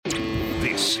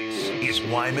This is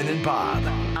Wyman and Bob.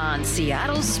 On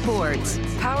Seattle Sports,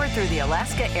 powered through the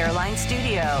Alaska Airlines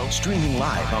Studio. Streaming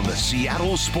live on the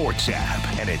Seattle Sports app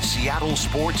and at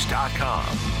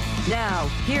seattlesports.com. Now,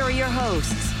 here are your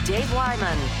hosts, Dave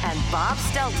Wyman and Bob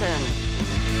Stelton.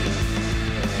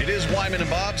 It is Wyman and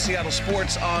Bob, Seattle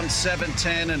Sports on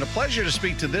 710, and a pleasure to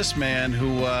speak to this man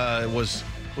who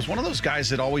was one of those guys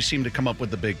that always seemed to come up with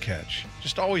the big catch.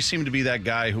 Just always seemed to be that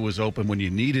guy who was open when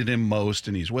you needed him most,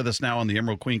 and he's with us now on the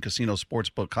Emerald Queen Casino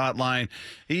Sportsbook Hotline.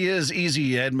 He is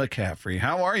Easy Ed McCaffrey.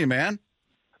 How are you, man?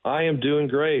 I am doing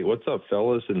great. What's up,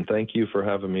 fellas? And thank you for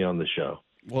having me on the show.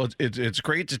 Well, it's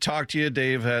great to talk to you.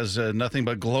 Dave has nothing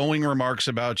but glowing remarks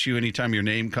about you anytime your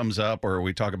name comes up or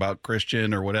we talk about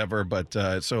Christian or whatever. But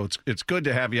so it's good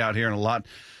to have you out here, and a lot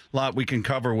we can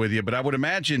cover with you. But I would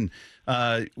imagine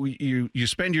you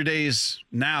spend your days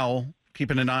now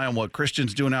keeping an eye on what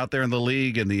Christian's doing out there in the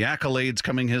league and the accolades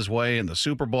coming his way and the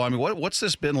Super Bowl. I mean, what's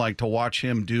this been like to watch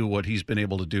him do what he's been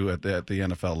able to do at the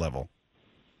NFL level?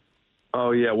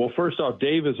 Oh, yeah. Well, first off,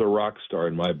 Dave is a rock star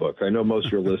in my book. I know most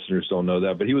of your listeners don't know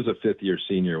that, but he was a fifth-year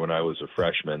senior when I was a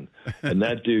freshman. And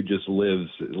that dude just lives.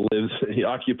 He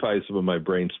occupies some of my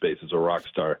brain space as a rock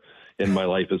star in my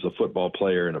life as a football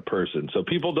player and a person. So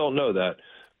people don't know that,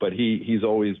 but he's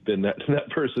always been that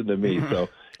person to me. So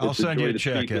I'll send you a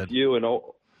check, Ed. With you, and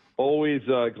always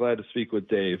glad to speak with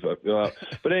Dave. But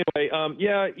anyway,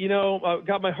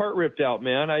 got my heart ripped out,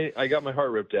 man. I got my heart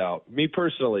ripped out. Me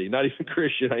personally, not even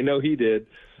Christian. I know he did,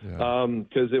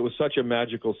 because it was such a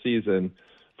magical season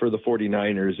for the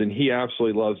 49ers, and he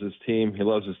absolutely loves his team. He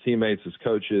loves his teammates, his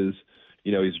coaches.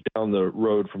 You know, he's down the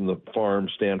road from the farm,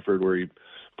 Stanford, where he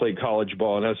played college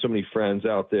ball and has so many friends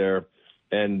out there.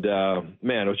 And,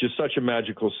 man, it was just such a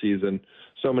magical season,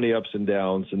 so many ups and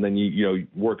downs, and then you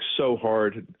work so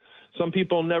hard. Some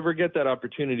people never get that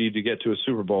opportunity to get to a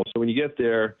Super Bowl. So when you get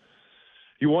there,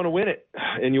 you want to win it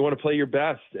and you want to play your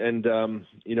best. And,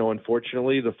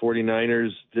 unfortunately, the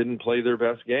 49ers didn't play their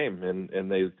best game,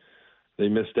 and they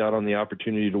missed out on the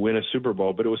opportunity to win a Super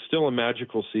Bowl. But it was still a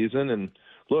magical season. And,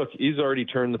 look, he's already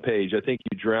turned the page. I think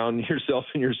you drown yourself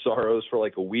in your sorrows for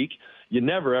like a week. You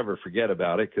never, ever forget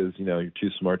about it because, you're too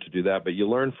smart to do that. But you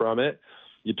learn from it.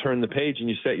 You turn the page and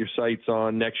you set your sights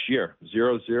on next year,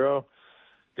 0-0.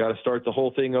 Got to start the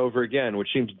whole thing over again, which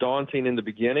seems daunting in the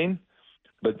beginning,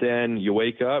 but then you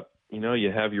wake up, you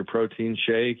have your protein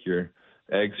shake, your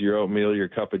eggs, your oatmeal, your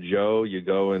cup of joe, you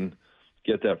go and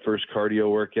get that first cardio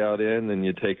workout in, then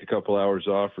you take a couple hours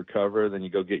off, recover, then you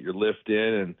go get your lift in,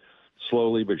 and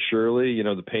slowly but surely,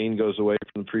 the pain goes away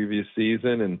from the previous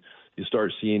season, and you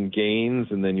start seeing gains,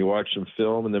 and then you watch some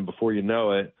film, and then before you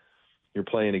know it, you're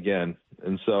playing again.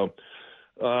 And so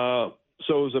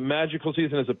it was a magical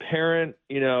season as a parent,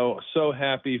 so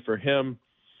happy for him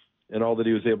and all that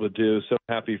he was able to do, so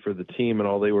happy for the team and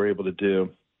all they were able to do.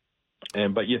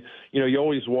 But you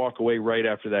always walk away right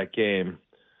after that game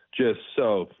just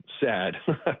so sad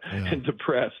and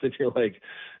depressed. And you're like,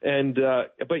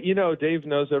 but Dave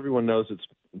knows, everyone knows it's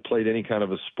played any kind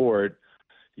of a sport.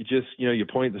 You just, you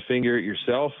point the finger at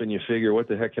yourself and you figure, what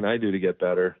the heck can I do to get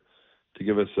better, to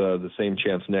give us the same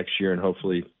chance next year, and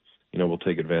hopefully we'll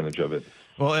take advantage of it.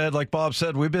 Well, Ed, like Bob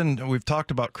said, we've talked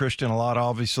about Christian a lot,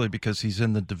 obviously, because he's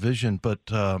in the division.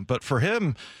 But for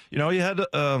him, he had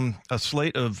a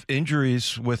slate of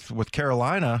injuries with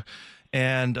Carolina,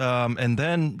 and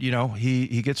then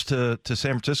he gets to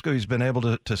San Francisco. He's been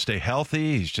able to stay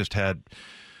healthy. He's just had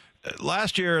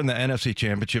last year in the NFC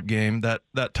Championship game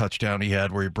that touchdown he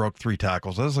had where he broke 3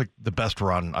 tackles. That was like the best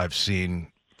run I've seen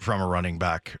from a running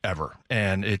back ever.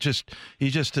 And he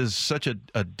just is such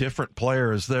a different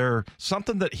player. Is there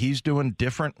something that he's doing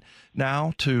different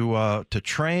now to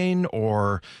train,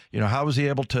 or, how was he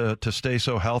able to stay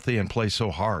so healthy and play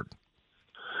so hard?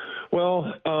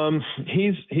 Well,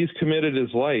 he's committed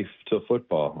his life to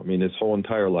football. I mean, his whole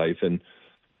entire life. And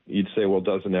you'd say, well,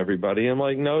 doesn't everybody? I'm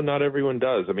like, no, not everyone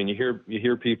does. I mean, you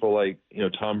hear people like,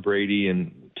 Tom Brady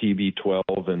and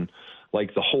TB12 and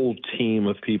like the whole team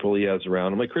of people he has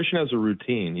around him. Like, Christian has a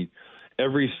routine.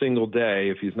 Every single day,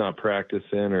 if he's not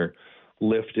practicing or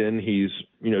lifting, he's,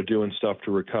 doing stuff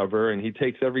to recover. And he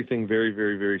takes everything very,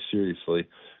 very, very seriously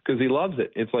because he loves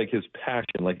it. It's like his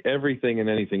passion, like everything and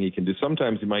anything he can do.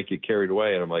 Sometimes he might get carried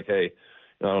away, and I'm like, hey,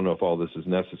 I don't know if all this is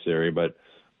necessary, but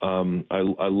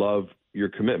I love your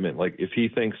commitment. Like, if he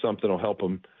thinks something will help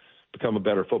him become a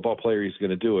better football player, he's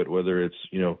going to do it, whether it's,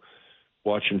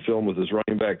 watching film with his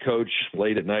running back coach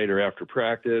late at night or after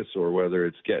practice, or whether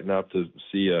it's getting up to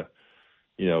see a,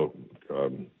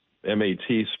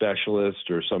 MAT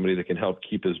specialist or somebody that can help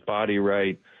keep his body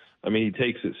right. I mean, he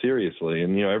takes it seriously.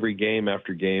 And, every game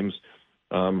after games,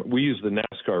 We use the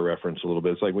NASCAR reference a little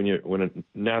bit. It's like when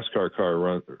a NASCAR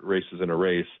car races in a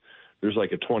race, there's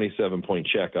like a 27-point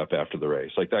checkup after the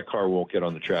race. Like that car won't get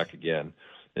on the track again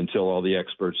until all the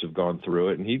experts have gone through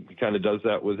it. And he kind of does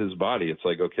that with his body. It's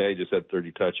like, okay, just had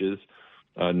 30 touches.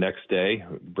 Next day,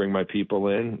 bring my people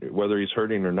in, whether he's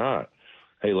hurting or not.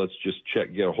 Hey, let's just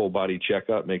get a whole body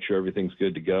checkup, make sure everything's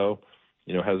good to go.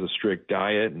 Has a strict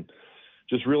diet and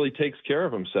just really takes care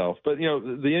of himself. But,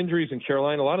 the injuries in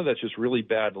Carolina, a lot of that's just really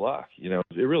bad luck. It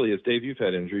really is. Dave, you've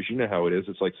had injuries. You know how it is.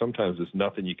 It's like sometimes there's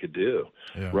nothing you could do,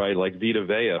 right? Like Vita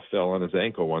Vea fell on his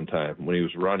ankle one time when he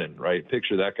was running, right?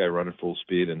 Picture that guy running full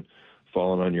speed and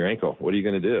falling on your ankle. What are you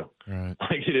going to do? Right.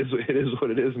 Like it is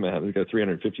what it is, man. We've got a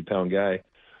 350-pound guy,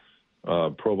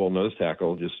 Pro Bowl nose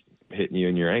tackle, just hitting you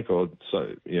in your ankle.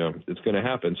 So, it's going to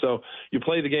happen. So you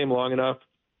play the game long enough.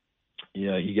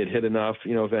 You get hit enough,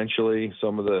 eventually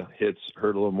some of the hits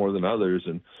hurt a little more than others.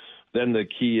 And then the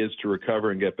key is to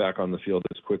recover and get back on the field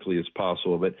as quickly as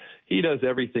possible. But he does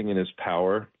everything in his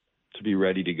power to be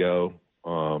ready to go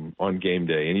on game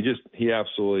day. And he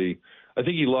absolutely, I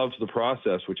think he loves the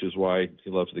process, which is why he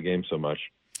loves the game so much.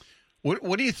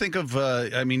 What do you think of,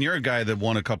 you're a guy that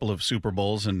won a couple of Super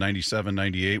Bowls in 97,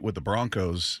 98 with the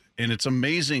Broncos, and it's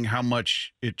amazing how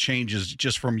much it changes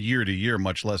just from year to year,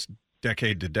 much less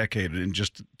decade to decade, in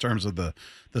just terms of the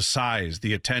size,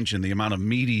 the attention, the amount of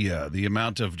media, the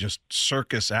amount of just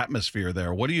circus atmosphere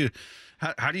there.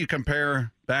 How do you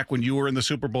compare back when you were in the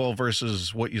Super Bowl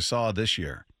versus what you saw this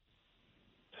year?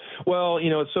 Well,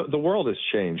 so the world has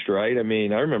changed, right? I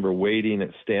remember waiting at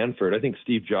Stanford. I think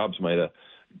Steve Jobs might have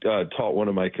taught one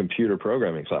of my computer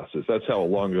programming classes. That's how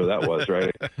long ago that was,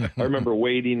 right? I remember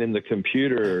waiting in the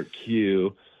computer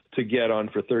queue to get on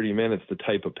for 30 minutes to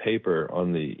type a paper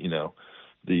on the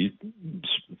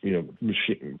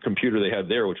machine, computer they had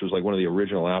there, which was like one of the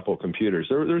original Apple computers.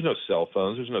 There's no cell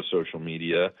phones. There's no social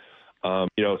media.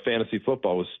 Fantasy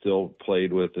football was still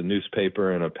played with a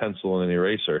newspaper and a pencil and an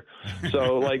eraser.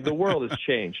 So like the world has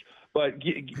changed. But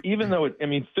even though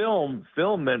film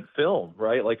meant film,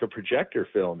 right? Like a projector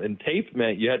film, and tape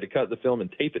meant you had to cut the film and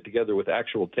tape it together with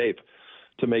actual tape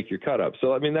to make your cut up.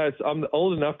 So, I'm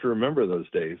old enough to remember those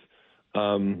days. I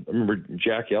remember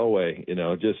Jack Elway,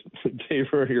 just Dave,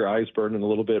 your eyes burning a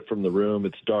little bit from the room.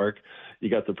 It's dark. You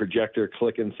got the projector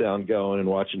clicking sound going and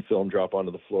watching film drop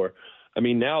onto the floor.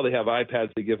 Now they have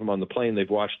iPads they give them on the plane. They've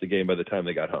watched the game by the time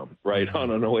they got home, right?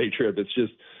 On an away trip. It's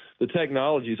just the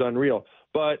technology is unreal.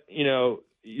 But,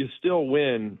 you still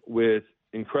win with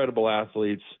incredible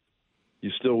athletes. You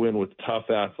still win with tough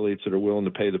athletes that are willing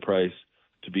to pay the price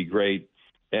to be great.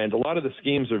 And a lot of the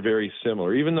schemes are very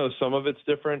similar, even though some of it's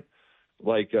different.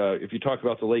 Like if you talk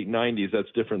about the late 90s, that's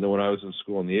different than when I was in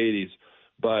school in the 80s.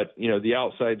 But, the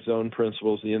outside zone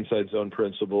principles, the inside zone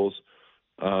principles,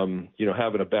 having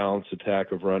a balanced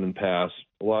attack of run and pass,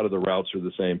 a lot of the routes are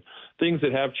the same. Things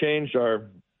that have changed are,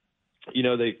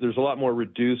 there's a lot more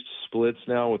reduced splits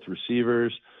now with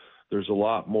receivers. There's a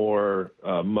lot more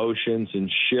motions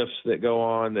and shifts that go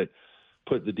on that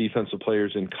put the defensive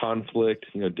players in conflict.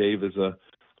 Dave is a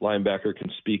linebacker,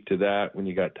 can speak to that when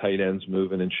you got tight ends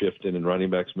moving and shifting and running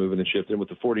backs moving and shifting. With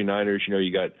the 49ers,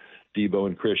 you got Debo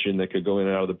and Christian that could go in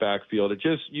and out of the backfield.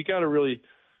 You got to really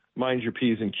mind your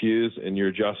P's and Q's and your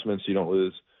adjustments so you don't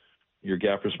lose your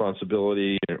gap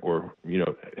responsibility or,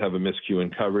 have a miscue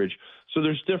in coverage. So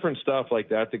there's different stuff like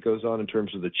that goes on in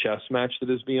terms of the chess match that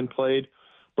is being played.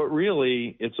 But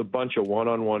really, it's a bunch of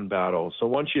one-on-one battles. So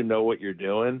once you know what you're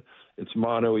doing, it's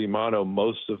mano-a-mano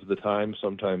most of the time.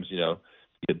 Sometimes, you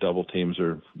get double teams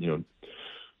or,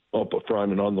 up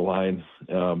front and on the line.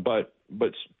 But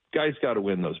guys got to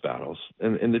win those battles.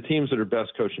 And the teams that are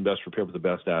best coached and best prepared with the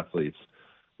best athletes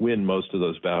win most of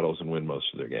those battles and win most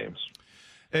of their games.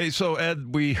 Hey, so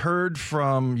Ed, we heard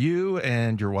from you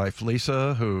and your wife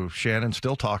Lisa, who Shannon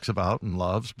still talks about and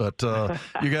loves. But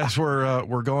you guys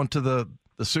were going to the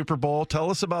Super Bowl. Tell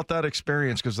us about that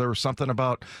experience, because there was something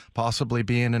about possibly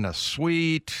being in a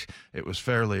suite. It was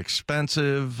fairly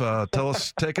expensive.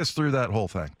 Take us through that whole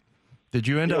thing. Did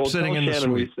you end up sitting in the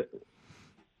suite?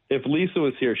 If Lisa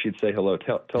was here, she'd say hello.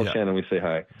 Tell Shannon we say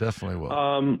hi. Definitely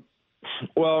will.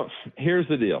 Well, here's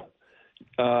the deal.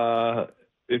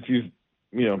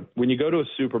 When you go to a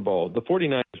Super Bowl, the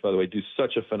 49ers, by the way, do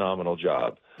such a phenomenal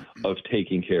job of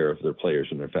taking care of their players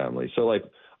and their families. So,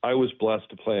 I was blessed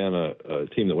to play on a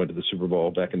team that went to the Super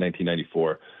Bowl back in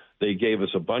 1994. They gave us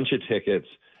a bunch of tickets,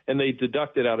 and they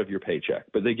deduct it out of your paycheck.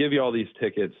 But they give you all these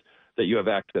tickets that you have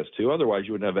access to. Otherwise,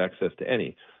 you wouldn't have access to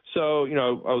any. So,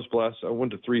 I was blessed. I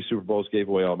went to 3 Super Bowls, gave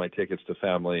away all my tickets to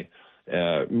family.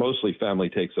 Mostly family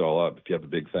takes it all up if you have a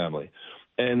big family.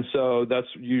 And so that's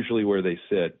usually where they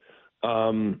sit.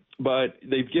 But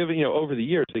they've given, over the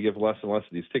years, they give less and less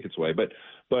of these tickets away.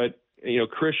 But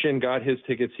Christian got his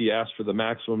tickets. He asked for the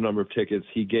maximum number of tickets.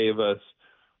 He gave us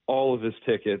all of his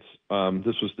tickets.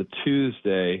 This was the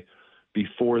Tuesday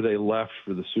before they left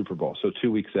for the Super Bowl, so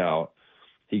 2 weeks out.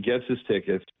 He gets his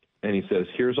tickets, and he says,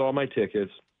 here's all my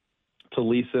tickets to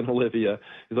Lisa and Olivia.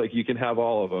 He's like, you can have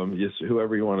all of them, just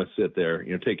whoever you want to sit there,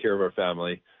 take care of our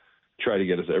family, try to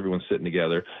get us everyone sitting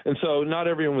together. And so not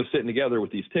everyone was sitting together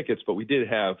with these tickets, but we did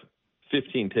have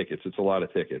 15 tickets. It's a lot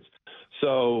of tickets.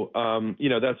 So,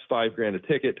 that's $5,000 a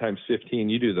ticket times 15.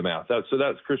 You do the math. That's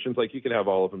Christian's like, you can have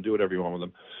all of them, do whatever you want with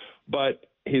them. But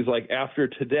he's like, after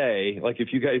today, like if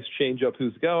you guys change up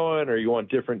who's going or you want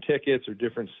different tickets or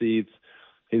different seats,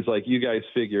 he's like, you guys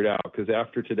figure it out, because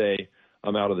after today,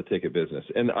 I'm out of the ticket business.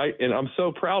 And I'm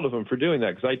so proud of him for doing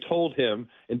that, because I told him,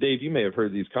 and Dave, you may have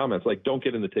heard these comments, like, don't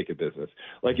get in the ticket business.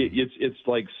 Like it's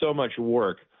like so much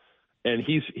work, and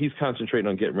he's concentrating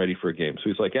on getting ready for a game. So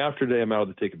he's like, after today, I'm out of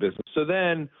the ticket business. So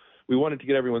then we wanted to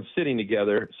get everyone sitting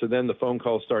together. So then the phone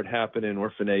calls start happening.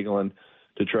 We're finagling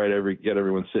to try to get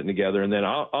everyone sitting together. And then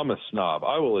I'm a snob.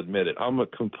 I will admit it. I'm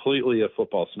completely a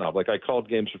football snob. Like, I called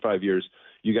games for 5 years.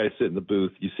 You guys sit in the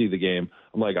booth, you see the game.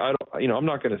 I'm like, I'm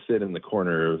not going to sit in the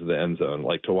corner of the end zone,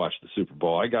 like, to watch the Super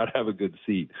Bowl. I got to have a good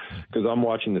seat, because I'm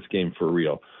watching this game for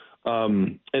real.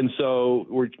 And so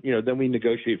then we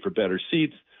negotiate for better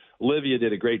seats. Olivia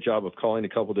did a great job of calling a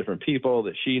couple different people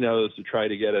that she knows to try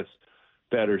to get us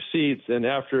better seats. And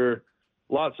after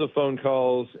lots of phone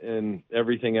calls and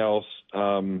everything else,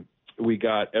 we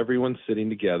got everyone sitting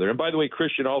together. And by the way,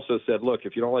 Christian also said, look,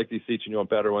 if you don't like these seats and you want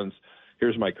better ones,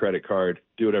 here's my credit card,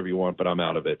 do whatever you want, but I'm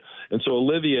out of it. And so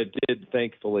Olivia did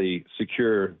thankfully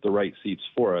secure the right seats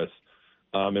for us,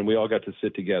 and we all got to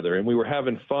sit together. And we were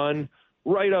having fun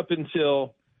right up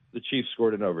until the Chiefs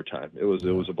scored in overtime. It was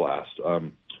a blast.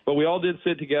 But we all did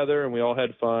sit together, and we all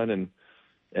had fun,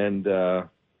 and I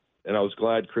was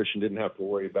glad Christian didn't have to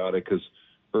worry about it, because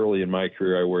early in my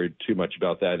career I worried too much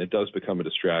about that, and it does become a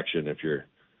distraction if you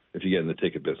get in the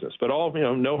ticket business. But all,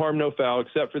 no harm, no foul,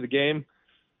 except for the game.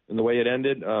 And the way it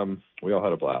ended, we all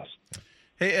had a blast.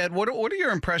 Hey, Ed, what are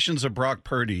your impressions of Brock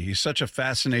Purdy? He's such a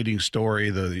fascinating story.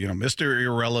 Mr.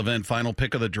 Irrelevant, final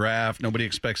pick of the draft. Nobody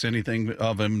expects anything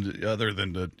of him other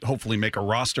than to hopefully make a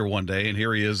roster one day. And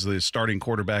here he is, the starting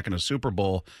quarterback in a Super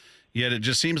Bowl. Yet it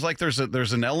just seems like there's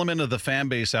an element of the fan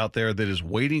base out there that is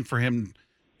waiting for him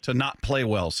to not play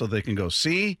well so they can go,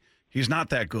 see, he's not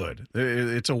that good.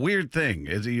 It's a weird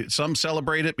thing. Some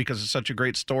celebrate it because it's such a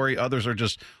great story. Others are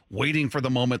just waiting for the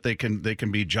moment they can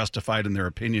be justified in their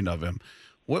opinion of him.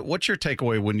 What's your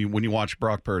takeaway when you watch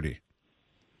Brock Purdy?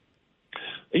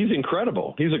 He's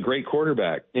incredible. He's a great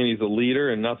quarterback, and he's a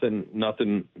leader, and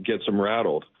nothing gets him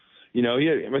rattled.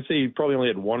 I'd say he probably only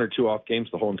had one or two off games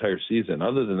the whole entire season.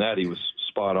 Other than that, he was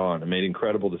spot on and made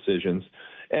incredible decisions.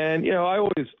 And, I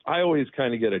always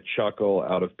kind of get a chuckle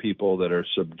out of people that are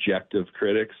subjective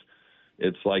critics.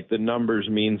 It's like the numbers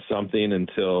mean something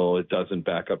until it doesn't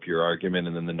back up your argument,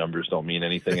 and then the numbers don't mean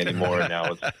anything anymore. And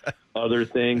now it's other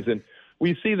things. And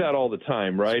we see that all the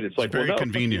time, right? It's like, very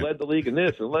convenient. He led the league in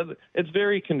this. It's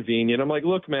very convenient. I'm like,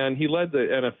 look, man, he led the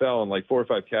NFL in like 4 or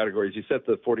 5 categories. He set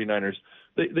the 49ers.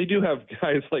 They do have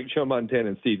guys like Joe Montana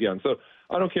and Steve Young. So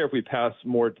I don't care if we pass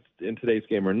more in today's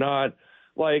game or not.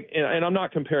 And I'm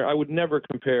not comparing. I would never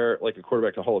compare like a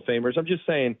quarterback to Hall of Famers. I'm just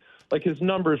saying, like, his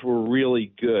numbers were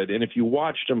really good. And if you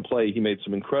watched him play, he made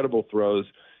some incredible throws.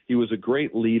 He was a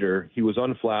great leader. He was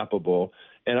unflappable.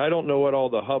 And I don't know what all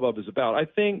the hubbub is about. I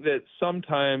think that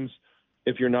sometimes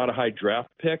if you're not a high draft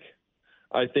pick,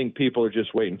 I think people are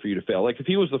just waiting for you to fail. Like, if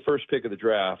he was the first pick of the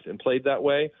draft and played that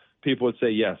way, people would say,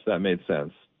 yes, that made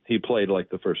sense. He played like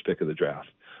the first pick of the draft.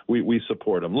 We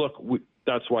support him. Look,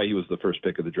 that's why he was the first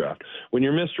pick of the draft. When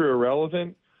you're Mr.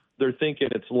 Irrelevant, they're thinking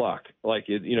it's luck. Like,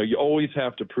 you always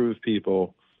have to prove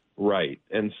people right.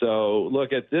 And so,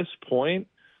 look, at this point,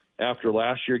 after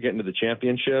last year getting to the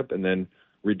championship and then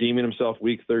redeeming himself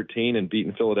week 13 and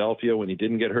beating Philadelphia when he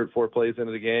didn't get hurt 4 plays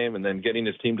into the game, and then getting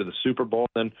his team to the Super Bowl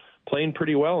and then playing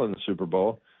pretty well in the Super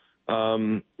Bowl,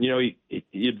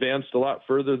 he advanced a lot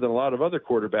further than a lot of other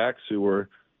quarterbacks who were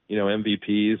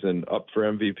MVPs and up for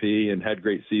MVP and had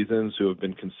great seasons, who have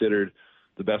been considered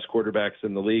the best quarterbacks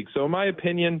in the league. So in my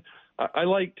opinion, I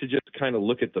like to just kind of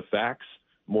look at the facts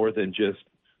more than just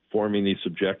forming these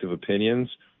subjective opinions.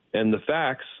 And the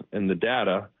facts and the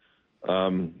data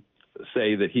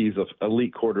say that he's an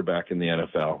elite quarterback in the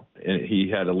NFL. And he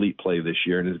had elite play this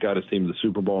year and has got his team to the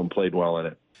Super Bowl and played well in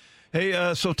it.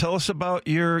 Hey, so tell us about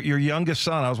your youngest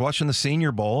son. I was watching the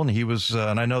Senior Bowl, and he was,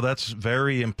 and I know that's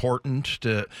very important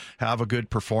to have a good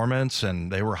performance,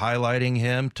 and they were highlighting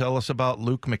him. Tell us about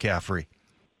Luke McCaffrey.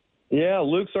 Yeah,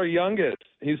 Luke's our youngest.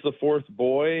 He's the fourth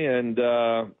boy, and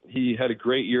he had a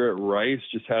great year at Rice.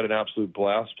 Just had an absolute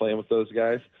blast playing with those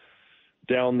guys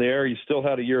down there. He still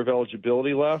had a year of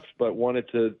eligibility left, but wanted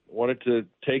to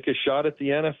take a shot at the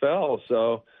NFL.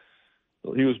 So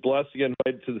he was blessed to get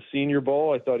invited to the Senior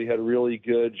Bowl. I thought he had a really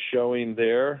good showing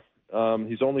there.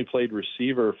 He's only played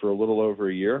receiver for a little over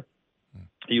a year.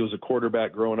 He was a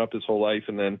quarterback growing up his whole life,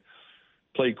 and then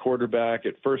played quarterback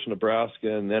at first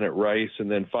Nebraska and then at Rice. And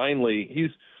then finally,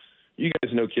 you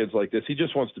guys know kids like this. He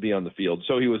just wants to be on the field.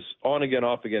 So he was on again,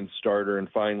 off again starter. And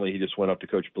finally, he just went up to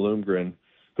Coach Bloomgren,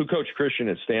 who coached Christian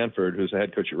at Stanford, who's the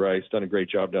head coach at Rice, done a great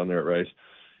job down there at Rice.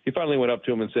 He finally went up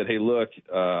to him and said, "Hey, look,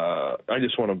 I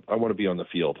want to be on the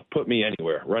field. Put me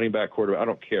anywhere, running back, quarterback. I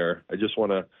don't care.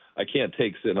 I can't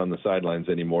take sitting on the sidelines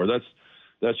anymore."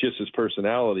 That's just his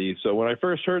personality. So when I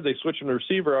first heard they switched him to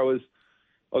receiver, I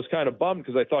was kind of bummed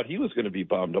because I thought he was going to be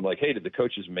bummed. I'm like, "Hey, did the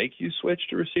coaches make you switch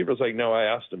to receiver?" I was like, "No, I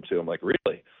asked him to." I'm like,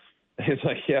 "Really?" He's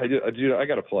like, "Yeah, I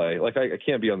got to play. Like, I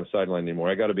can't be on the sideline anymore.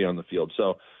 I got to be on the field."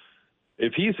 So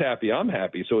if he's happy, I'm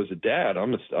happy. So as a dad,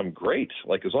 I'm great.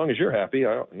 Like, as long as you're happy,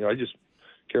 I just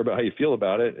care about how you feel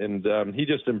about it. And he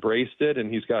just embraced it,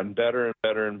 and he's gotten better and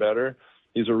better and better.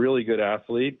 He's a really good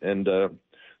athlete and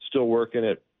still working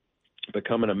at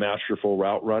becoming a masterful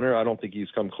route runner. I don't think he's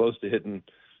come close to hitting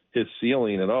his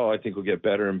ceiling at all. I think he'll get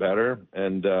better and better.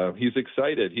 And he's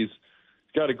excited. He's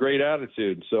got a great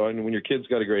attitude. So when your kid's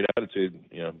got a great attitude,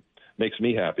 makes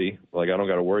me happy. Like, I don't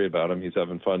got to worry about him. He's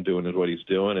having fun doing what he's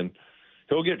doing, and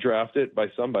he'll get drafted by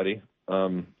somebody.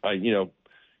 You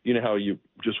know how you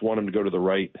just want him to go to the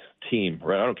right team,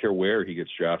 right? I don't care where he gets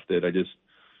drafted.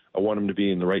 I want him to be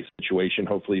in the right situation.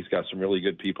 Hopefully he's got some really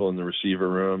good people in the receiver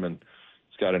room, and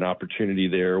he's got an opportunity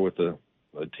there with a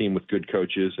team with good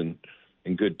coaches and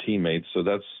good teammates. So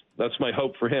that's my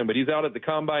hope for him. But he's out at the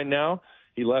combine now.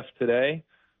 He left today,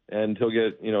 and he'll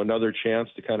get, another chance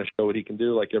to kind of show what he can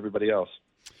do like everybody else.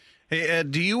 Hey,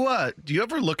 Ed, do you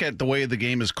ever look at the way the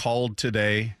game is called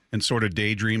today and sort of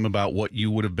daydream about what you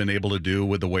would have been able to do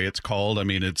with the way it's called? I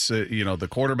mean, it's the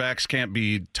quarterbacks can't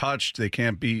be touched, you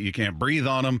can't breathe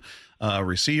on them.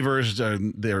 Receivers,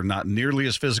 they're not nearly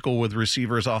as physical with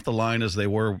receivers off the line as they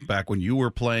were back when you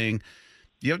were playing.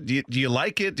 Do you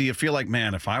like it? Do you feel like,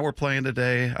 man, if I were playing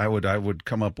today, I would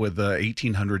come up with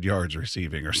 1,800 yards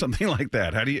receiving or something like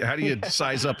that? How do you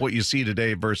size up what you see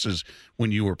today versus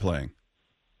when you were playing?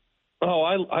 Oh,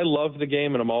 I love the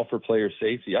game, and I'm all for player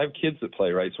safety. I have kids that play,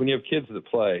 right? So when you have kids that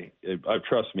play,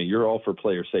 trust me, you're all for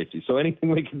player safety. So anything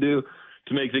we can do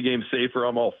to make the game safer,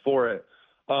 I'm all for it.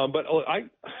 But I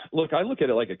look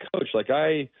at it like a coach. Like,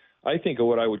 I think of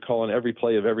what I would call in every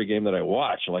play of every game that I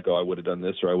watch. I'm like, oh, I would have done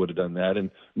this or I would have done that.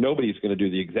 And nobody's going to do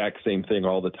the exact same thing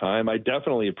all the time. I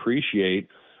definitely appreciate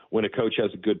when a coach has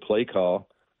a good play call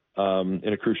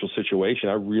in a crucial situation.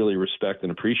 I really respect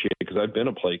and appreciate it because I've been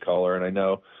a play caller, and I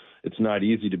know it's not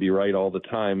easy to be right all the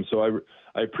time. So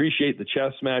I appreciate the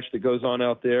chess match that goes on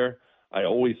out there. I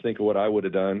always think of what I would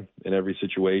have done in every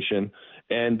situation.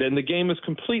 And then the game has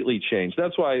completely changed.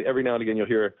 That's why every now and again you'll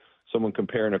hear someone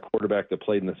comparing a quarterback that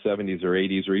played in the 70s or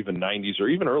 80s or even 90s or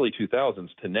even early 2000s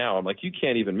to now. I'm like, you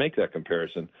can't even make that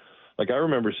comparison. Like, I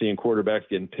remember seeing quarterbacks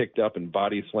getting picked up and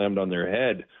body slammed on their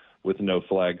head with no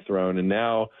flag thrown. And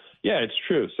now, yeah, it's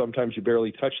true. Sometimes you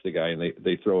barely touch the guy and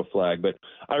they throw a flag. But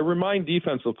I remind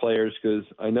defensive players, because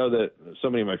I know that so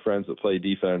many of my friends that play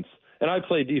defense, and I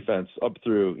played defense up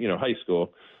through, high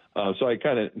school. So I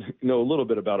kind of know a little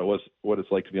bit about it, what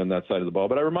it's like to be on that side of the ball.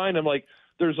 But I remind them, like,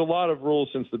 there's a lot of rules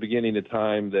since the beginning of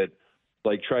time that,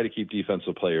 like, try to keep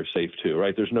defensive players safe too,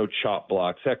 right? There's no chop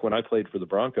blocks. Heck, when I played for the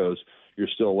Broncos, you're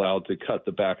still allowed to cut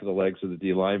the back of the legs of the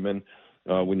D lineman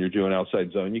when you're doing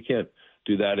outside zone. You can't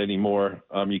do that anymore.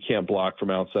 You can't block from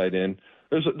outside in.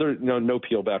 There's no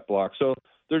peel back block. So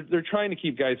they're trying to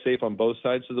keep guys safe on both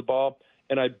sides of the ball.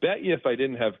 And I bet you if I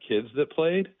didn't have kids that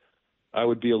played, I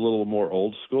would be a little more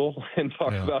old school and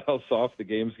talk about how soft the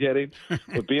game's getting.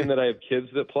 But being that I have kids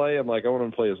that play, I'm like, I want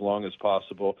them to play as long as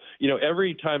possible.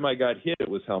 Every time I got hit, it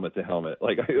was helmet to helmet.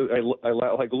 Like, I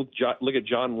look at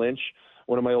John Lynch,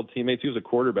 one of my old teammates. He was a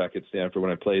quarterback at Stanford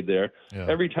when I played there. Yeah.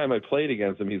 Every time I played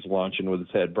against him, he's launching with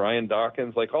his head. Brian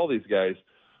Dawkins, like all these guys.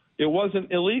 It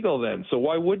wasn't illegal then, so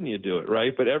why wouldn't you do it,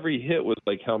 right? But every hit was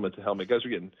like helmet to helmet. Guys were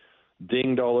getting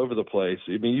dinged all over the place.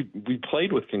 I mean, we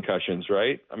played with concussions,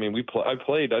 right? I mean, I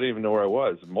played. I didn't even know where I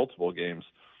was in multiple games.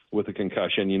 with a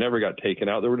concussion. You never got taken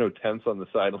out. There were no tents on the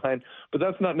sideline, but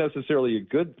that's not necessarily a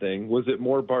good thing. Was it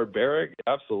more barbaric?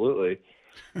 Absolutely.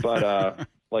 But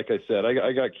like I said,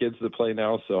 I got kids that play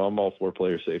now, so I'm all for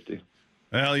player safety.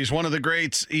 Well, he's one of the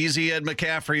greats. Easy Ed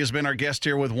McCaffrey has been our guest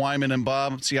here with Wyman and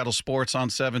Bob, Seattle Sports on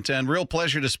 710. Real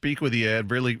pleasure to speak with you,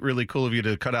 Ed. Really, really cool of you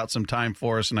to cut out some time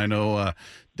for us. And I know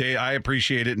Dave, I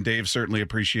appreciate it, and Dave certainly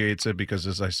appreciates it because,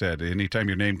 as I said, anytime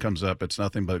your name comes up, it's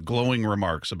nothing but glowing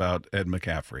remarks about Ed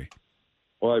McCaffrey.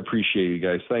 Well, I appreciate you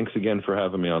guys. Thanks again for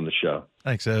having me on the show.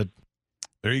 Thanks, Ed.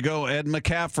 There you go, Ed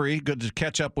McCaffrey. Good to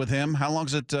catch up with him. How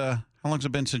long's it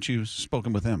been since you've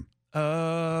spoken with him?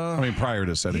 Prior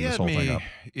to setting this whole thing up.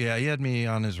 Yeah, he had me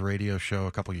on his radio show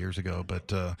a couple years ago,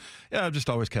 but I've just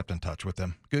always kept in touch with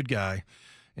him. Good guy.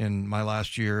 In my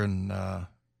last year, and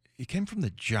he came from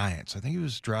the Giants. I think he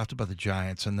was drafted by the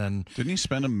Giants, and then didn't he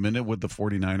spend a minute with the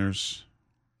 49ers?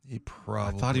 He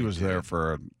probably. I thought he was there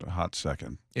for a hot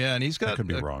second. Yeah, and he's got I could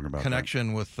be wrong about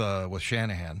connection with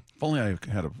Shanahan. If only I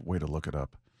had a way to look it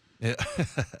up. Yeah.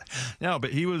 No,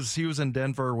 but he was in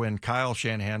Denver when Kyle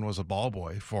Shanahan was a ball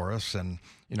boy for us, and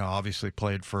obviously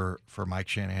played for Mike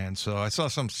Shanahan. So I saw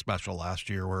something special last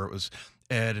year where it was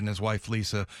Ed and his wife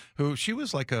Lisa, who she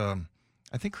was like I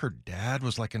think her dad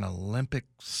was like an Olympic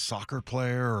soccer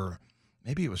player, or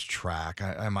maybe it was track.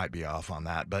 I might be off on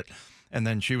that, and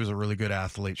then she was a really good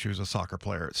athlete. She was a soccer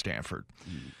player at Stanford.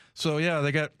 So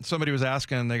yeah, somebody was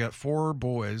asking. They got 4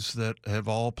 boys that have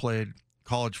all played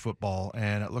college football,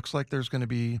 and it looks like there's going to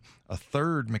be a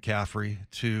third McCaffrey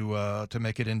to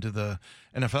make it into the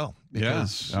NFL.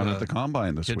 Because, out at the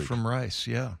Combine this week. Kid from Rice,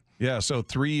 yeah. Yeah, so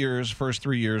 3 years, first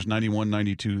 3 years, 91,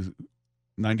 92,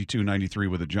 93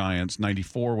 with the Giants,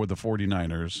 94 with the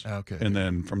 49ers, okay, and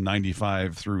then from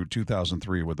 95 through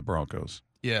 2003 with the Broncos.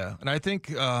 Yeah, and I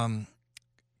think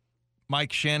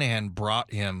Mike Shanahan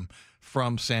brought him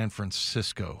from San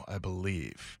Francisco, I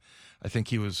believe. I think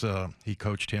he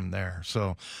coached him there.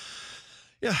 So,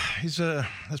 yeah,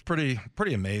 that's pretty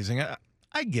amazing.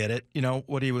 I get it.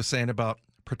 What he was saying about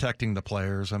protecting the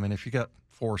players. I mean, if you got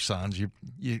 4 sons, you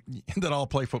that all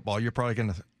play football, you're probably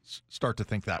going to start to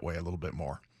think that way a little bit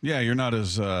more. Yeah, you're not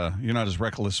as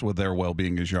reckless with their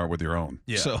well-being as you are with your own.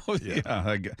 Yeah. So yeah,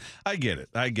 I get it.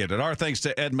 I get it. Our thanks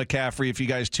to Ed McCaffrey. If you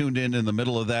guys tuned in the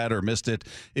middle of that or missed it,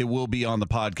 it will be on the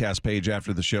podcast page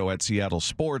after the show at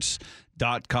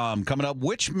seattlesports.com. Coming up,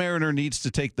 which Mariner needs to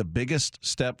take the biggest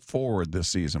step forward this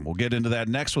season? We'll get into that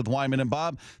next with Wyman and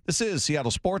Bob. This is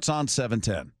Seattle Sports on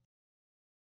 710.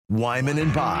 Wyman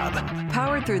and Bob.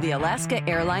 Powered through the Alaska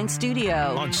Airlines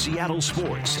Studio. On Seattle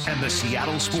Sports and the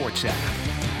Seattle Sports app.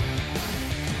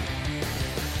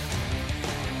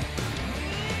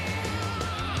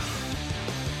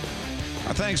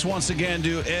 Our thanks once again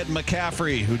to Ed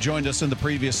McCaffrey, who joined us in the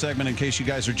previous segment. In case you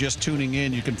guys are just tuning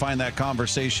in, you can find that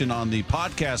conversation on the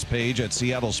podcast page at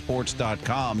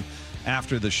seattlesports.com.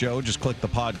 After the show, just click the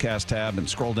podcast tab and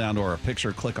scroll down to our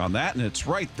picture. Click on that, and it's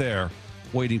right there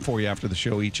waiting for you after the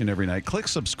show each and every night. Click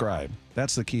subscribe.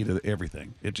 That's the key to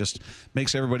everything. It just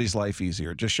makes everybody's life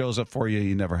easier. It just shows up for you.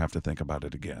 You never have to think about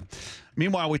it again.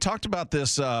 Meanwhile, we talked about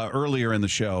this earlier in the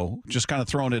show, just kind of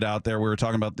throwing it out there. We were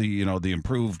talking about the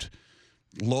improved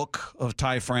look of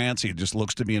Ty France. He just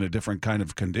looks to be in a different kind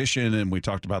of condition, and we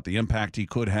talked about the impact he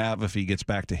could have if he gets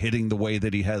back to hitting the way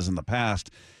that he has in the past.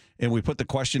 And we put the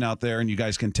question out there, and you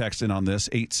guys can text in on this,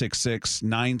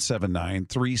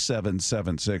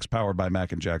 866-979-3776, powered by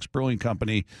Mac and Jack's Brewing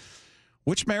Company.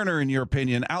 Which Mariner, in your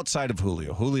opinion, outside of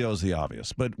Julio? Julio's the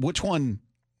obvious, but which one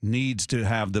needs to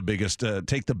have the biggest,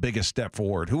 take the biggest step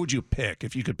forward? Who would you pick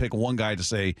if you could pick one guy to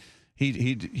say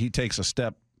he takes a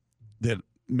step that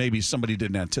maybe somebody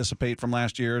didn't anticipate from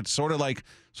last year? It's sort of like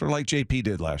JP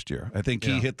did last year. I think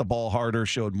he hit the ball harder,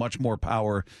 showed much more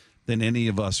power than any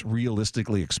of us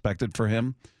realistically expected for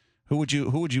him. Who would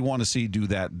you want to see do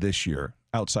that this year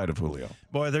outside of Julio?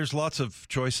 Boy, there's lots of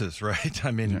choices, right? I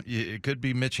mean, it could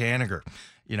be Mitch Haniger.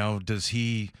 Does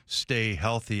he stay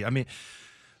healthy? I mean,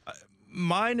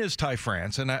 mine is Ty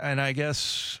France, and I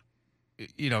guess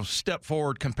step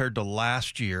forward compared to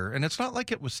last year. And it's not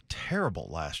like it was terrible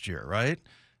last year, right?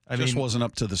 I mean, wasn't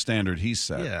up to the standard he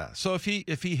set. Yeah. So if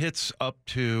he hits up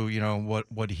to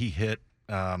what he hit.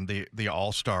 The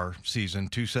All-Star season,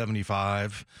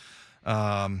 275,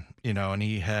 and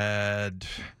he had,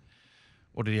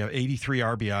 what did he have, 83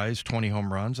 RBIs, 20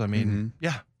 home runs. I mean,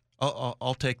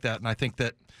 I'll take that. And I think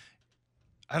that,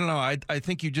 I don't know, I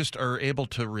think you just are able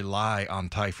to rely on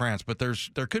Ty France, but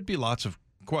there could be lots of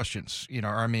questions,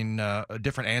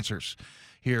 different answers.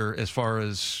 here as far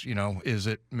as, is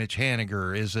it Mitch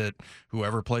Haniger? Is it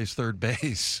whoever plays third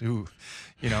base? Or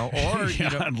yeah,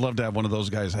 I'd love to have one of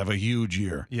those guys have a huge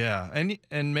year. Yeah,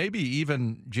 and maybe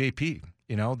even JP,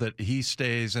 that he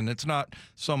stays, and it's not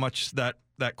so much that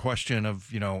question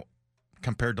of,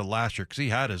 compared to last year, because he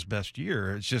had his best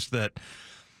year. It's just that,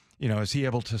 is he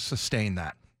able to sustain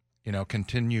that?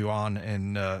 Continue on,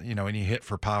 and he hit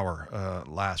for power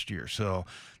last year. So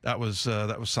that was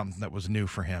something that was new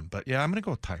for him. But yeah, I'm going to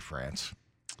go with Ty France.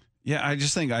 Yeah, I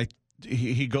just think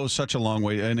he goes such a long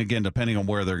way. And again, depending on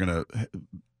where they're going to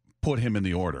put him in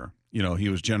the order, he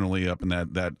was generally up in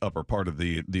that upper part of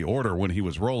the order when he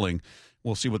was rolling.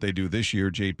 We'll see what they do this year.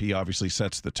 JP obviously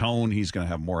sets the tone. He's going to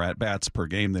have more at-bats per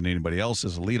game than anybody else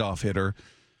as a leadoff hitter.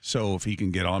 So if he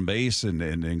can get on base and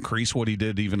increase what he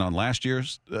did even on last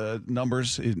year's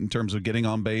numbers in terms of getting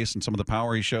on base and some of the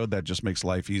power he showed, that just makes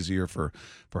life easier for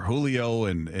Julio.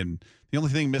 And the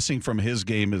only thing missing from his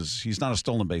game is he's not a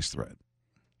stolen base threat.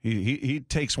 He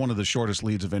takes one of the shortest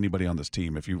leads of anybody on this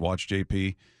team. If you watch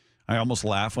JP, I almost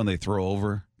laugh when they throw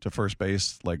over to first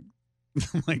base, like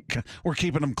we're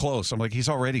keeping him close. I'm like, he's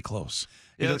already close.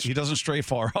 He doesn't stray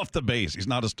far off the base. He's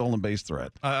not a stolen base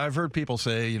threat. I've heard people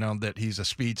say, that he's a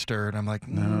speedster, and I'm like,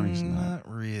 no, he's not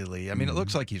really. I mean, it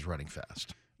looks like he's running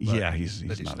fast. Yeah, he's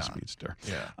not a speedster.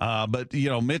 Yeah. But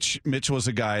Mitch was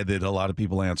a guy that a lot of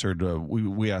people answered.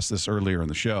 We asked this earlier in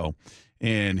the show,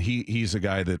 and he's a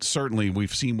guy that certainly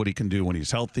we've seen what he can do when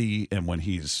he's healthy and when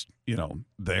he's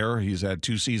there. He's had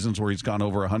 2 seasons where he's gone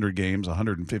over 100 games,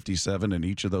 157 in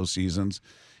each of those seasons.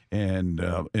 And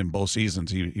in both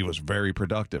seasons, he was very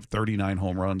productive. 39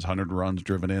 home runs, 100 runs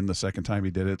driven in the second time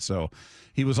he did it. So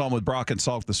he was on with Brock and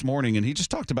Salk this morning, and he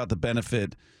just talked about the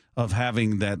benefit of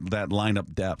having that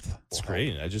lineup depth. It's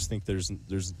great. I just think there's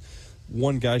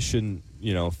one guy shouldn't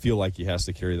feel like he has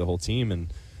to carry the whole team.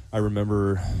 And I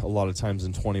remember a lot of times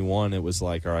in 21, it was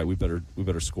like, all right, we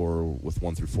better score with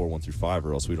 1 through 4, 1 through 5,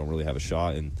 or else we don't really have a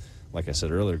shot. And like I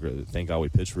said earlier, thank God we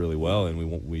pitched really well, and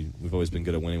we've always been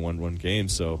good at winning 1-1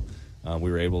 games, so we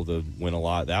were able to win a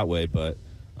lot that way. But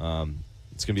it's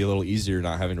going to be a little easier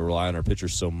not having to rely on our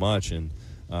pitchers so much, and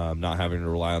not having to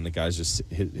rely on the guys just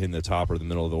hitting the top or the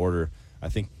middle of the order. I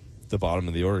think the bottom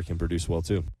of the order can produce well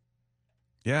too.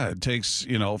 Yeah, it takes,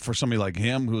 for somebody like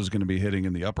him who's going to be hitting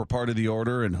in the upper part of the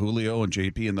order, and Julio and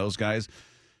JP and those guys,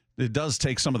 it does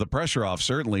take some of the pressure off,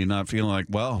 certainly, not feeling like,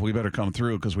 well, we better come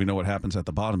through because we know what happens at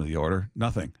the bottom of the order.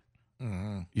 Nothing.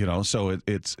 Mm-hmm. So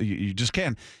it's you just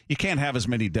can't have as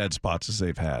many dead spots as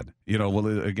they've had.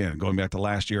 Again, going back to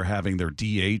last year, having their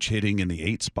DH hitting in the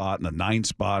 8 spot and the 9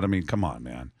 spot. I mean, come on,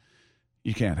 man.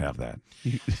 You can't have that.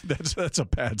 That's a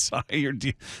bad sign.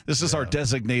 This is our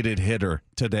designated hitter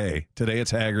today. Today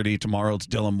it's Haggerty. Tomorrow it's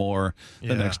Dylan Moore.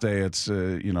 The next day it's Joe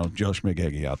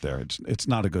Schmagegi out there. It's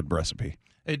not a good recipe.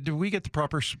 Hey, do we get the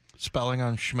proper spelling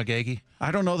on Schmagegi? I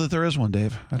don't know that there is one,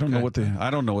 Dave. I don't know what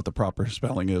the proper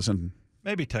spelling is, and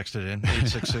maybe text it in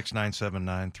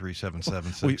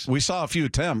 866-979-3776. We saw a few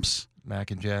attempts.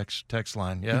 Mac and Jack's text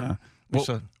line. Yeah. We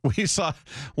saw.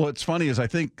 What's funny is I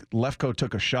think Lefko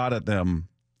took a shot at them,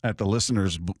 at the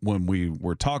listeners, when we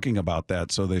were talking about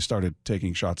that, so they started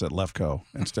taking shots at Lefko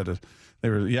instead of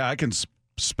I can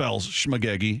spell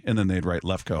Schmagegi, and then they'd write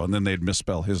Lefko, and then they'd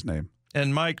misspell his name.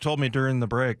 And Mike told me during the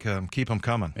break, keep them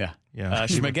coming. Yeah.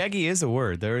 Schmagegi is a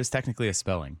word. There is technically a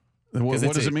spelling. What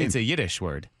does it mean? It's a Yiddish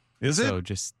word. Is it? So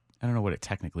I don't know what it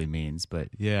technically means, but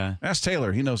yeah. Ask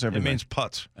Taylor. He knows everything. It means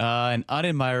putz. An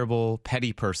unadmirable,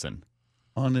 petty person.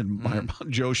 Unadmirable.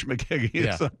 Joe Schmagegi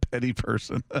is a petty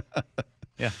person.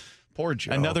 Yeah. Poor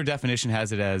Joe. Another definition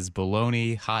has it as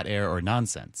baloney, hot air, or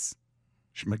nonsense.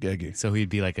 Schmagegi. So he'd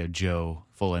be like a Joe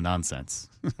full of nonsense.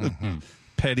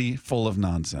 Petty, full of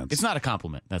nonsense. It's not a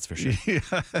compliment, that's for sure. Yeah.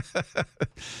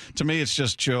 To me, it's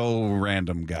just Joe,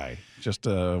 random guy. Just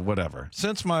whatever.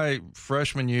 Since my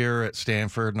freshman year at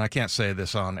Stanford, and I can't say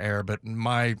this on air, but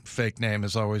my fake name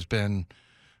has always been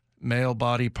male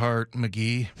body part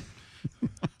McGee.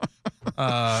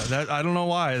 That I don't know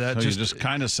why. That you just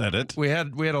kind of said it. We had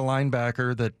a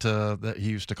linebacker that he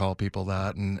used to call people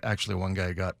that, and actually one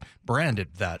guy got branded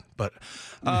that. But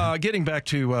getting back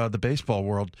to the baseball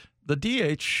world, the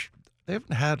DH, they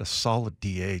haven't had a solid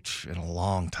DH in a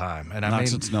long time, and not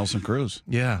since Nelson Cruz.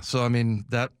 Yeah, so I mean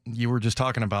that you were just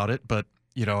talking about it, but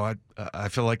I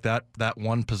feel like that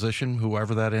one position,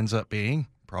 whoever that ends up being,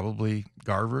 probably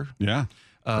Garver. Yeah.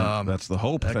 That's the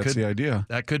hope. That's the idea.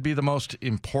 That could be the most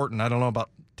important. I don't know about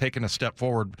taking a step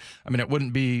forward. I mean, it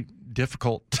wouldn't be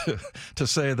difficult to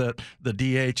say that the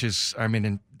DH is,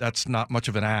 and that's not much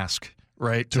of an ask,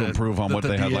 right? To improve on what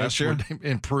they had last year?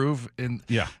 Improve and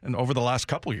over the last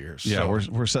couple of years. Yeah,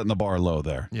 so. we're setting the bar low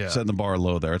there. Yeah. Setting the bar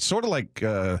low there. It's sort of like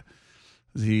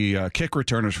the kick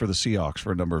returners for the Seahawks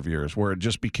for a number of years, where it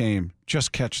just became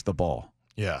just catch the ball.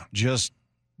 Yeah. Just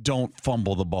don't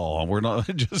fumble the ball. We're not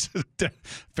just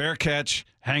fair catch,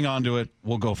 hang on to it,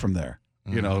 we'll go from there.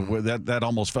 You know, that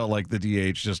almost felt like the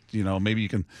DH just, maybe you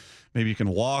can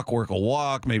walk, work a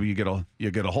walk, maybe you get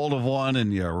a hold of one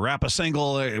and you wrap a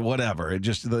single, whatever. It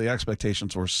just, the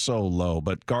expectations were so low.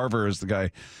 But Garver is the guy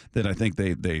that I think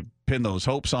they pin those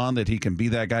hopes on, that he can be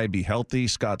that guy, be healthy.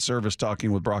 Scott Service,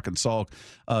 talking with Brock and Salk,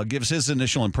 gives his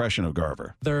initial impression of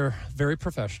Garver. They're very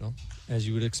professional, as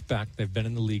you would expect. They've been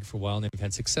in the league for a while, and they've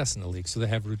had success in the league, so they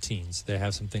have routines. They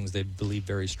have some things they believe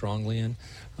very strongly in.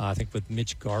 I think with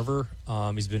Mitch Garver,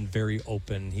 he's been very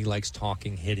open. He likes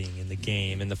talking, hitting in the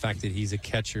game, and the fact that he's a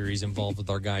catcher, he's involved with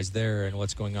our guys there and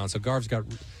what's going on. So Garv's got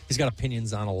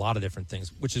opinions on a lot of different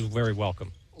things, which is very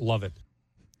welcome. Love it.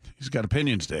 He's got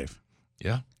opinions, Dave.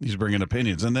 Yeah. He's bringing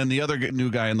opinions. And then the other new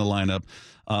guy in the lineup,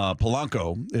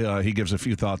 Polanco, he gives a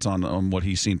few thoughts on what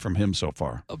he's seen from him so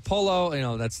far.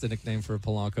 Polo, that's the nickname for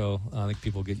Polanco. I think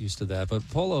people get used to that. But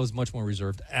Polo is much more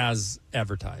reserved, as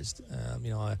advertised.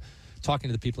 Talking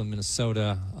to the people in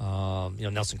Minnesota,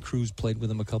 Nelson Cruz played with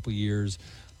him a couple years.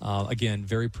 Again,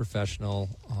 very professional.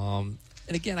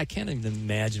 And again, I can't even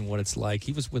imagine what it's like.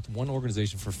 He was with one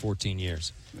organization for 14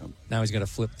 years. Yep. Now he's got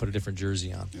to put a different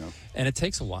jersey on. Yep. And it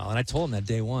takes a while. And I told him that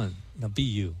day one, be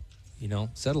you.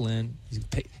 Settle in.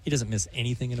 He doesn't miss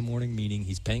anything in a morning meeting.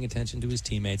 He's paying attention to his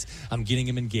teammates. I'm getting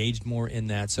him engaged more in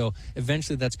that. So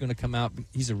eventually that's going to come out.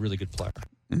 He's a really good player.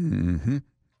 Mm-hmm.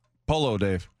 Polo,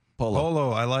 Dave. Polo,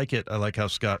 I like it. I like how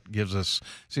Scott gives us,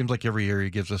 seems like every year he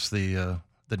gives us the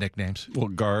nicknames. Well,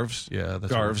 Garves. Yeah,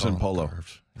 that's Garves and Polo.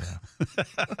 Garves. Yeah.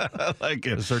 I like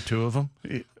it. Is there two of them?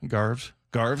 Garves.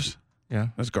 Garves? Yeah.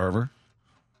 That's Garver.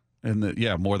 And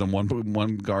more than one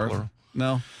Garv.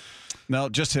 Plural. No,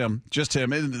 just him. Just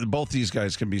him. And both these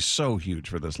guys can be so huge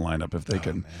for this lineup if they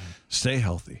can stay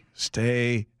healthy.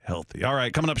 Stay healthy. All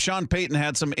right, coming up, Sean Payton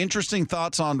had some interesting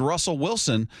thoughts on Russell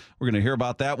Wilson. We're going to hear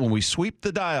about that when we sweep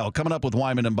the dial. Coming up with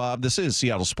Wyman and Bob, this is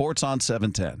Seattle Sports on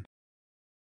 710.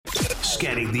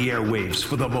 Scanning the airwaves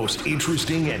for the most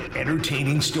interesting and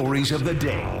entertaining stories of the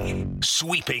day.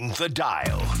 Sweeping the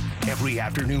dial. Every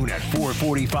afternoon at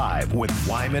 4:45 with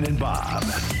Wyman and Bob.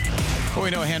 Well, we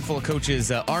know a handful of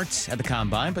coaches aren't at the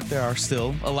Combine, but there are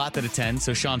still a lot that attend.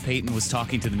 So Sean Payton was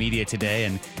talking to the media today,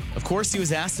 and of course he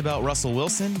was asked about Russell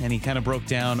Wilson, and he kind of broke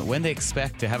down when they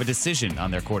expect to have a decision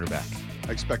on their quarterback.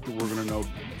 I expect that we're going to know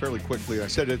fairly quickly. I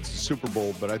said it's a Super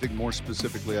Bowl, but I think more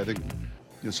specifically,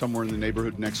 somewhere in the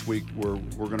neighborhood next week where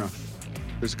we're going to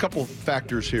 – there's a couple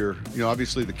factors here.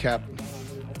 Obviously the cap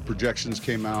projections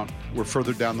came out. We're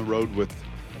further down the road with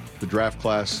the draft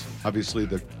class, obviously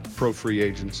the pro free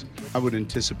agents. I would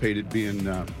anticipate it being,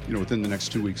 within the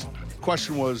next 2 weeks. The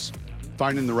question was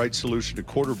finding the right solution to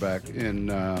quarterback in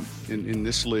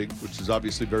this league, which is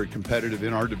obviously very competitive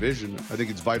in our division. I think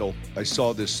it's vital. I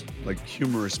saw this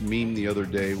humorous meme the other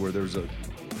day where there was a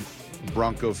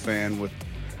Bronco fan with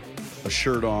a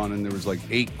shirt on, and there was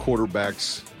 8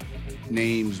 quarterbacks'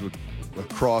 names with a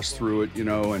cross through it,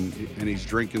 and he's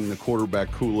drinking the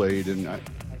quarterback Kool-Aid, and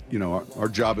our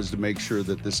job is to make sure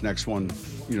that this next one,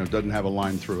 doesn't have a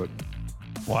line through it.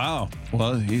 Wow.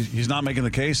 Well, he's not making the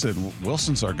case that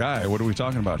Wilson's our guy. What are we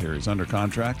talking about here? He's under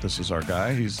contract. This is our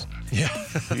guy. He's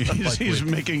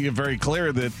making it very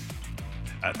clear that,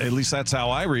 at least that's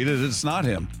how I read it, it's not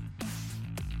him.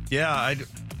 Yeah,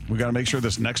 we got to make sure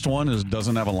this next one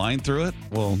doesn't have a line through it.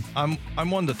 Well, I'm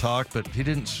one to talk, but he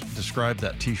didn't describe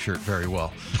that T-shirt very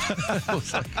well.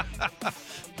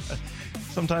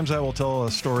 Sometimes I will tell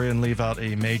a story and leave out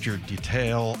a major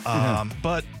detail.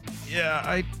 But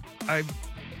yeah,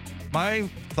 my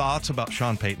thoughts about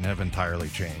Sean Payton have entirely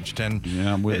changed, and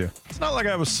yeah, I'm with you. It's not like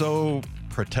I was so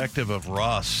protective of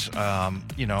Russ. I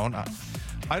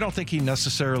don't think he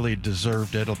necessarily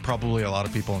deserved it. Probably a lot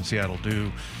of people in Seattle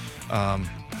do.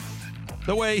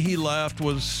 The way he left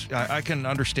was, I can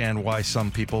understand why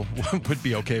some people would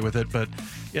be okay with it, but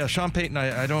yeah, Sean Payton,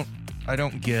 I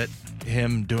don't get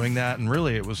him doing that, and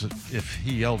really it was, if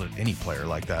he yelled at any player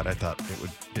like that, I thought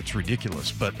it's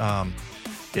ridiculous. But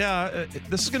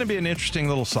this is going to be an interesting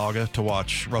little saga to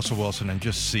watch Russell Wilson and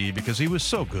just see, because he was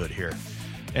so good here,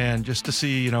 and just to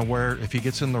see where, if he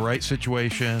gets in the right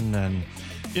situation. And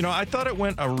I thought it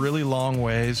went a really long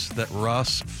ways that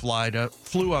Russ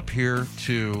flew up here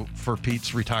for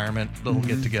Pete's retirement little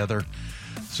get together.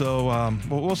 So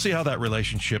we'll see how that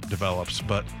relationship develops.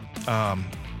 But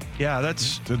Yeah,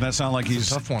 Didn't that sound like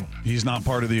he's a tough one. He's not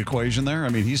part of the equation there? I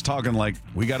mean, he's talking like,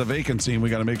 we got a vacancy and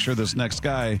we got to make sure this next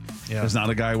guy is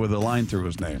not a guy with a line through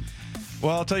his name.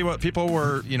 Well, I'll tell you what, people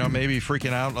were, maybe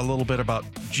freaking out a little bit about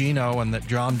Geno and that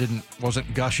John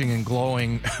wasn't gushing and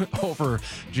glowing over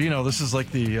Geno. This is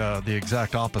like the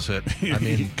exact opposite. I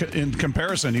mean, in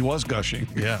comparison, he was gushing.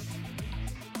 Yeah.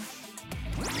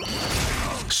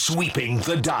 Sweeping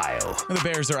the dial. The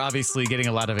Bears are obviously getting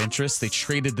a lot of interest. They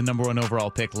traded the number 1 overall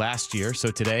pick last year. So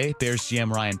today, Bears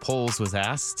GM Ryan Poles was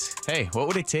asked, hey, what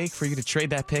would it take for you to trade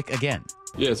that pick again?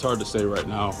 Yeah, it's hard to say right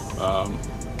now,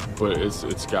 but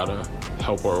it's got to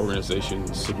help our organization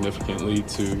significantly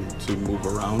to move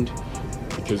around,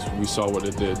 because we saw what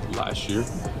it did last year,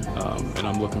 and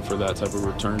I'm looking for that type of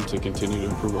return to continue to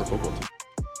improve our football team.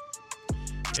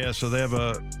 Yeah, so they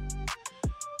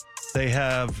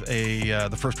have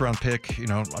the first round pick, a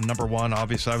number 1.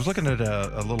 Obviously, I was looking at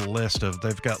a little list of,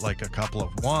 they've got like a couple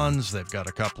of 1s, they've got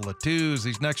a couple of 2s.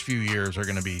 These next few years are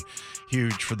going to be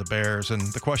huge for the Bears. And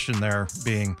the question there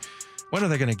being, when are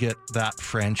they going to get that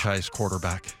franchise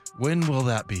quarterback? When will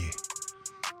that be?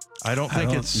 I don't think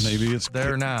maybe it's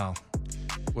there now.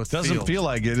 It doesn't feel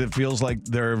like it. It feels like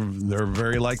they're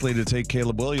very likely to take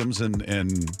Caleb Williams,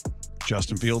 and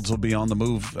Justin Fields will be on the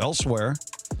move elsewhere.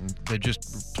 They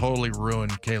just totally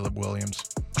ruined Caleb Williams.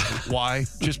 Why?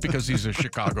 Just because he's a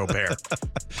Chicago Bear.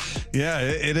 Yeah,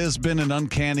 it has been an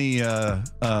uncanny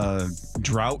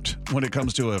drought when it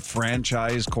comes to a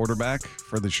franchise quarterback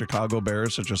for the Chicago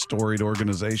Bears, such a storied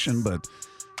organization. But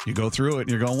you go through it and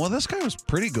you're going, well, this guy was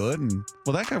pretty good. And,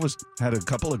 well, that guy had a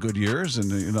couple of good years.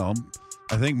 And,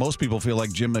 I think most people feel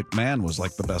like Jim McMahon was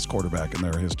like the best quarterback in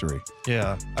their history.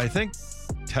 Yeah, I think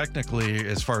technically,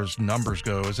 as far as numbers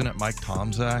go, isn't it Mike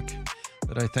Tomczak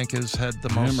that I think has had the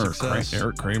most success?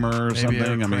 Eric Kramer or Maybe something.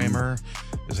 Eric Kramer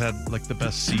has had like the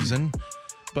best season.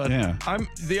 But I'm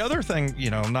the other thing,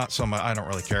 not so much. I don't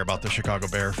really care about the Chicago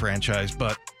Bear franchise,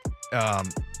 but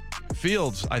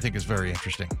Fields I think is very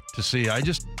interesting to see. I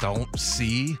just don't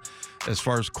see. As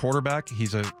far as quarterback, he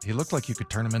looked like you could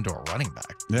turn him into a running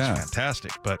back. Yeah, it's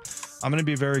fantastic. But I'm going to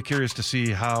be very curious to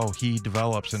see how he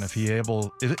develops and if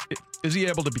is he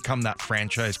able to become that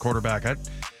franchise quarterback. I'm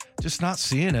just not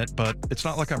seeing it, but it's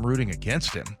not like I'm rooting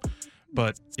against him.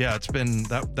 But yeah, it's been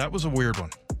that was a weird one.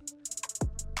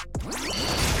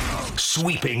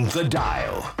 Sweeping the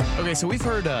dial. Okay, so we've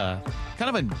heard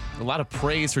kind of a lot of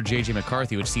praise for J.J.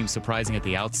 McCarthy, which seems surprising at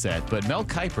the outset, but Mel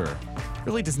Kiper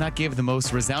really does not give the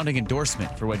most resounding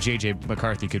endorsement for what J.J.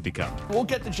 McCarthy could become. We'll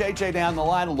get to J.J. down the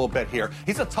line a little bit here.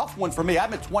 He's a tough one for me.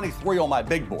 I'm at 23 on my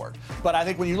big board, but I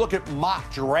think when you look at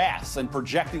mock drafts and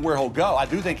projecting where he'll go, I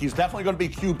do think he's definitely going to be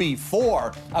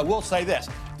QB4. I will say this,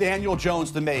 Daniel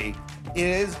Jones to me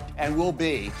is and will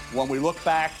be, when we look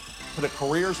back to the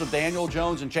careers of Daniel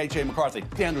Jones and J.J. McCarthy,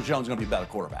 Daniel Jones is going to be a better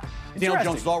quarterback. Daniel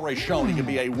Jones has already shown he can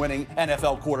be a winning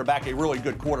NFL quarterback, a really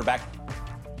good quarterback.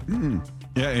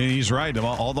 Yeah, and he's right.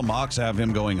 All the mocks have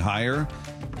him going higher.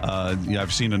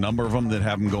 I've seen a number of them that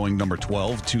have him going number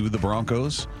 12 to the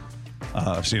Broncos.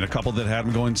 I've seen a couple that had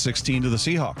him going 16 to the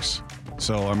Seahawks.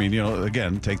 So, I mean,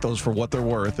 again, take those for what they're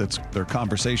worth. They're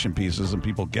conversation pieces and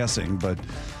people guessing. But,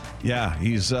 yeah,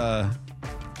 he's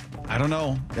I don't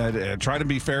know. I try to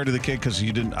be fair to the kid because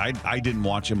I didn't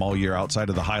watch him all year outside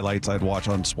of the highlights I'd watch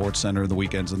on SportsCenter the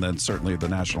weekends, and then certainly the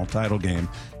national title game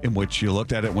in which you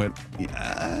looked at it and went,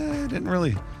 yeah,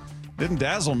 didn't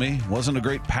dazzle me. Wasn't a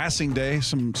great passing day.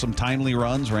 Some timely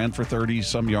runs, ran for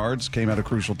 30-some yards, came at a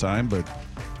crucial time, but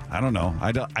I don't know.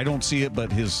 I don't see it,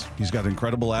 but he's got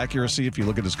incredible accuracy if you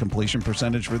look at his completion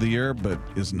percentage for the year, but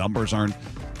his numbers aren't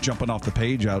jumping off the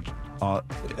page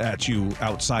at you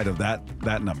outside of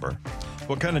that number.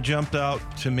 What kind of jumped out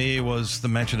to me was the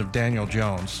mention of Daniel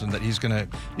Jones and that he's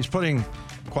putting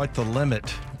quite the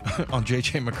limit on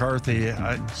J.J. McCarthy.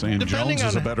 Saying Jones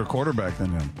is a better quarterback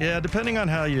than him. Yeah, depending on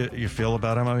how you feel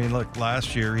about him. I mean, look,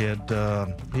 last year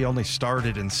he only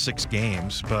started in 6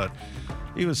 games, but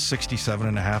he was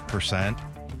 67.5%.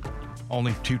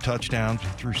 Only 2 touchdowns. He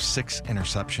threw 6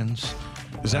 interceptions.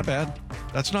 Is that bad?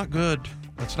 That's not good.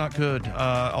 That's not good.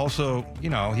 Also,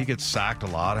 he gets sacked a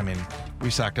lot. I mean,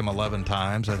 we sacked him 11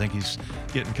 times. I think he's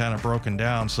getting kind of broken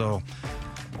down. So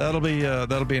that'll be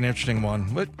an interesting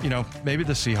one. But, maybe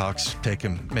the Seahawks take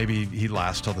him. Maybe he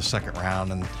lasts till the second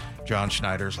round and John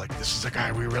Schneider's like, this is the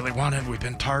guy we really wanted. We've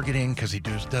been targeting because he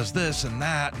does this and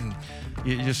that. And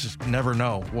you just never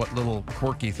know what little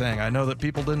quirky thing. I know that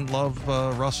people didn't love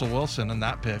Russell Wilson in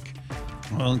that pick.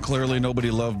 Well, and clearly nobody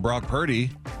loved Brock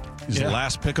Purdy. He's the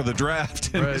last pick of the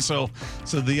draft. And Right. so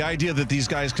the idea that these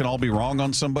guys can all be wrong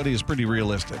on somebody is pretty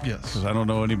realistic. Yes. Because I don't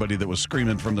know anybody that was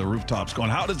screaming from the rooftops going,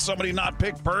 how did somebody not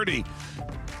pick Purdy?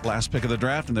 Last pick of the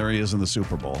draft, and there he is in the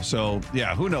Super Bowl. So,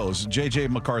 yeah, who knows? J.J.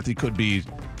 McCarthy could be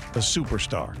a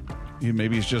superstar.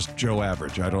 Maybe he's just Joe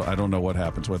Average. I don't know what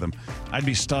happens with him. I'd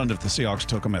be stunned if the Seahawks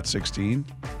took him at 16,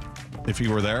 if he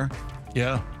were there.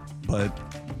 Yeah. But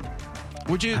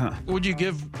would you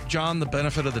give John the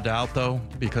benefit of the doubt, though?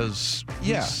 Because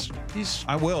he's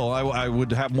I will. I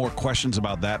would have more questions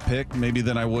about that pick maybe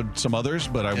than I would some others,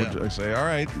 but I would say, all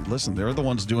right, listen, they're the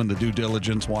ones doing the due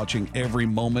diligence, watching every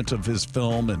moment of his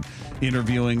film and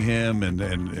interviewing him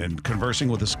and conversing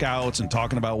with the scouts and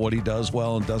talking about what he does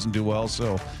well and doesn't do well.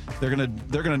 So they're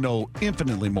gonna know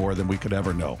infinitely more than we could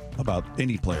ever know about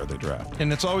any player they draft.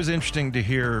 And it's always interesting to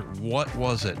hear what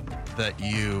was it that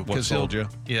What sold you?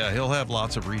 Yeah, he'll have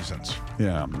lots of reasons.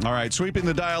 Yeah. All right. Sweeping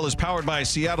the Dial is powered by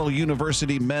Seattle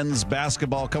University men's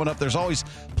basketball. Coming up, there's always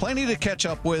plenty to catch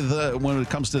up with when it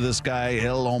comes to this guy,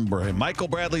 El Hombre. Michael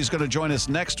Bradley is going to join us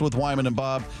next with Wyman and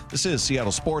Bob. This is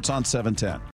Seattle Sports on 710.